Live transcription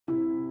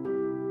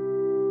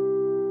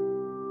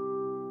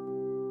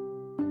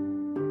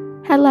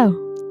Hello,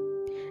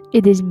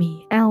 it is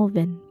me,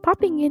 Alvin,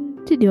 popping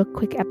in to do a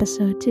quick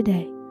episode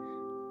today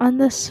on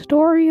the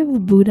Story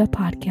of Buddha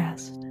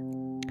podcast.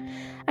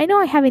 I know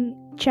I haven't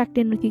checked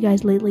in with you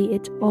guys lately,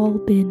 it's all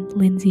been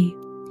Lindsay,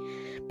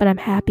 but I'm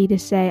happy to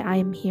say I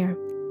am here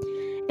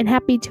and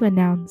happy to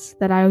announce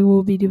that I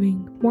will be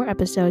doing more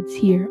episodes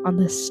here on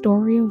the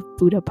Story of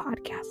Buddha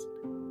podcast.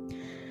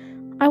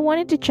 I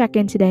wanted to check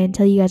in today and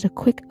tell you guys a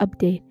quick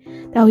update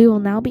that we will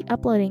now be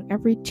uploading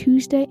every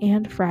Tuesday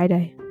and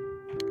Friday.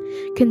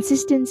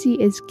 Consistency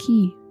is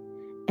key,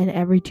 and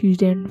every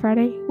Tuesday and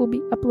Friday we'll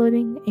be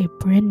uploading a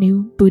brand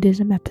new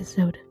Buddhism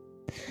episode.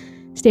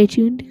 Stay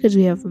tuned because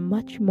we have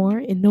much more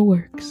in the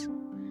works.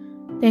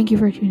 Thank you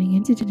for tuning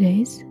into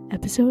today's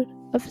episode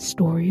of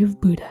Story of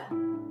Buddha,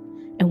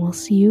 and we'll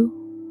see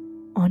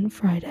you on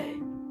Friday.